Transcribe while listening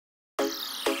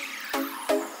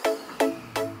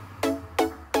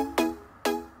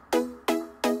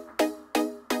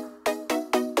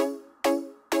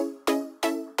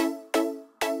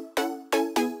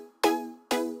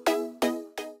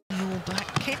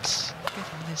rackets,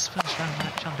 getting this first round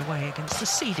match underway against the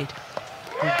seeded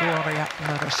Gregoria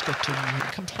Mariska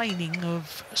Tunjung, complaining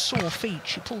of sore feet.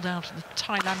 She pulled out of the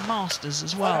Thailand Masters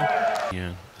as well.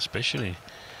 Yeah, especially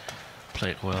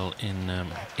played well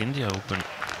in India Open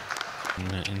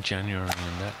in January,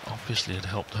 and that obviously had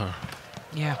helped her.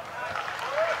 Yeah.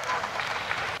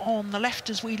 On the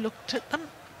left, as we looked at them,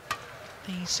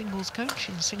 the singles coach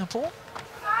in Singapore.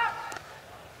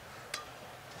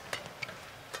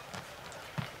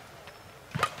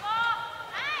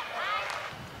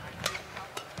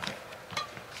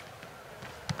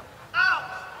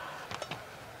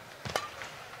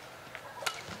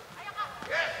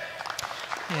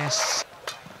 Yes.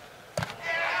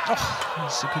 Oh,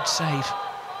 that's a good save.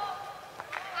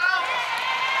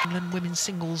 England women's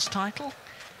singles title.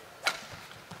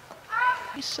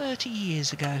 30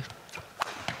 years ago.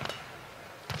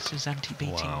 This is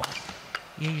anti-beating. Wow.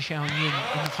 Yeo Jia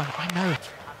in the final. I know.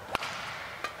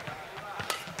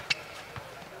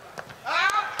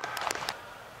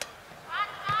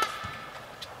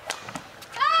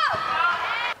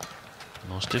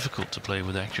 Most difficult to play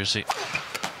with accuracy.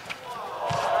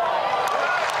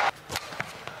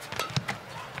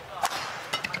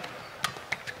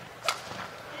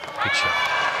 Good shot.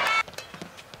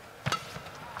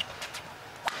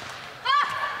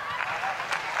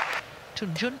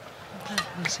 Tunjung, that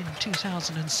was in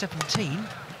 2017.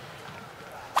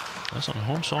 That's on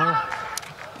home soil.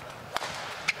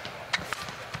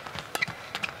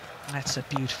 That's a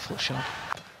beautiful shot.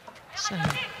 So,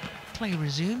 play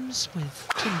resumes with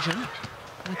Tunjung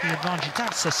with the advantage.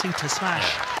 That's a super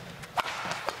smash.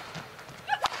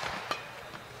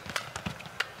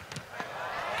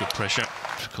 Good pressure.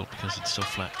 Difficult because it's so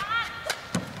flat.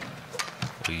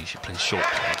 She plays short.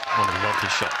 What a lovely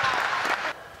shot.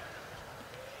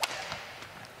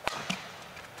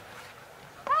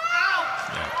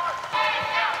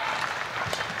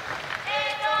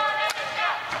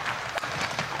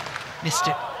 Missed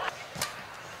it.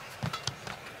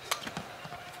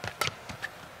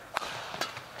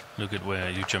 Look at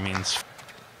where Yeo Jia.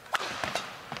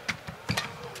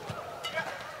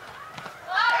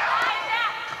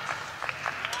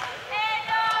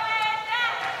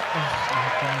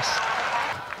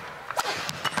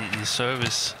 The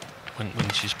service, when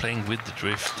she's playing with the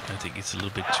drift, I think it's a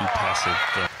little bit too passive.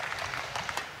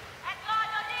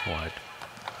 Wide.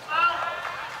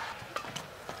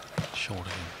 Short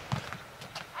again.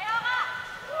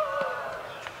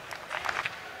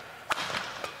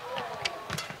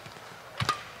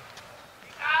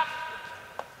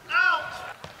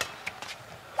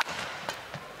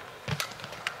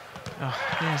 Oh,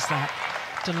 there's that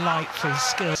delightful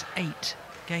skills. 8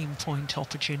 game point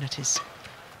opportunities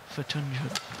for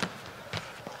Tunjung.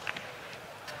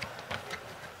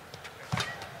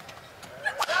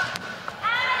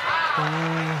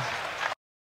 Oh.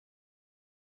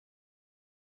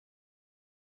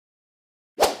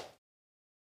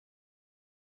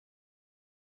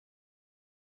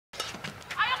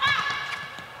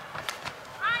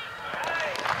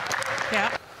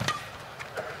 Yeah.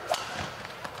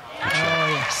 Oh,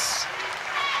 yes.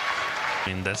 I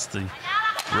mean, that's the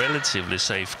relatively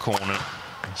safe corner.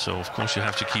 So, of course, you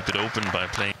have to keep it open by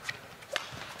playing.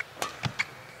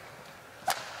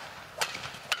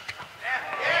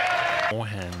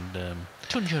 Forehand.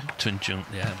 Tunjung,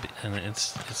 yeah, and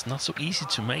it's not so easy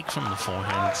to make from the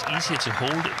forehand. It's easier to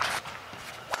hold it.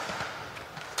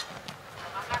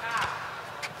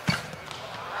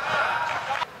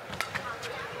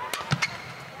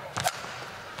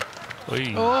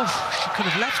 Oy. Oh, she could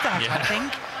have left that, Yeah. I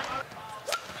think.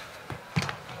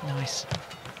 Nice.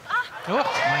 Oh,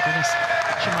 my goodness.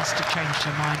 She must have changed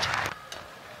her mind.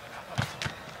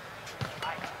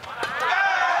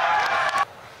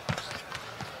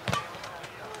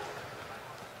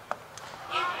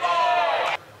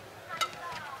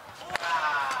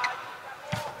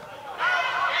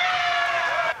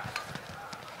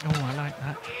 Oh, I like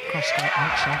that. Cross-court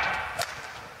right shot.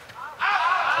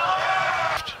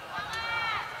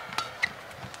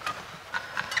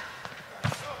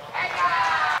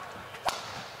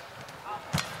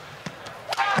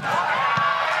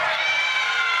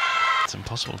 It's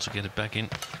impossible to get it back in.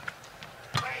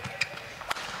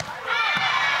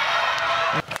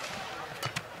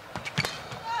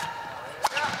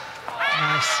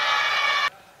 Nice.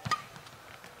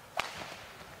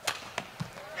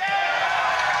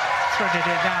 Threaded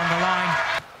it down the line.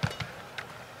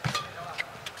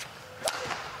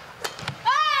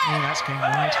 Oh, that's going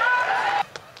wide.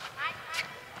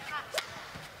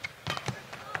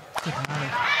 Good rally.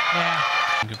 Yeah.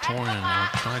 Singaporean will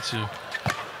try to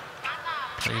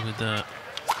play with the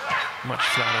much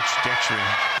flatter trajectory.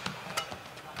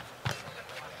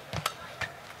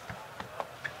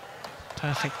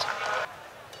 Perfect.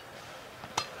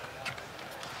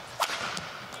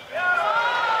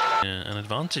 An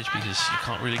advantage because you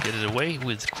can't really get it away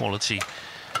with quality.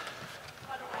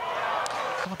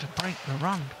 Got to break the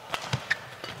run.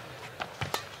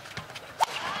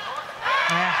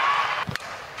 Yeah.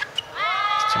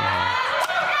 It's too high.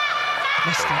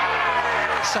 Missed it.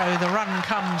 So the run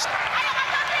comes.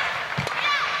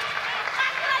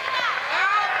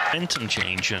 Momentum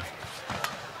changer.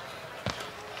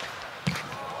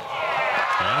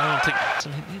 I don't think.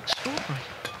 Absolutely extraordinary.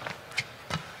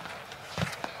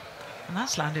 And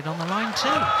that's landed on the line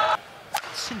too,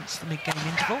 since the mid-game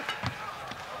interval.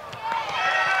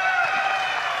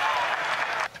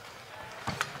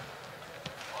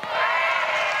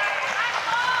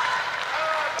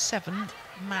 Seven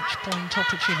match point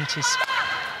opportunities.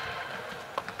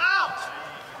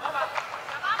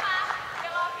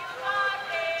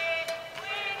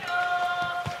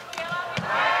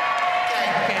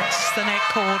 Gets the net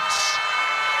courts.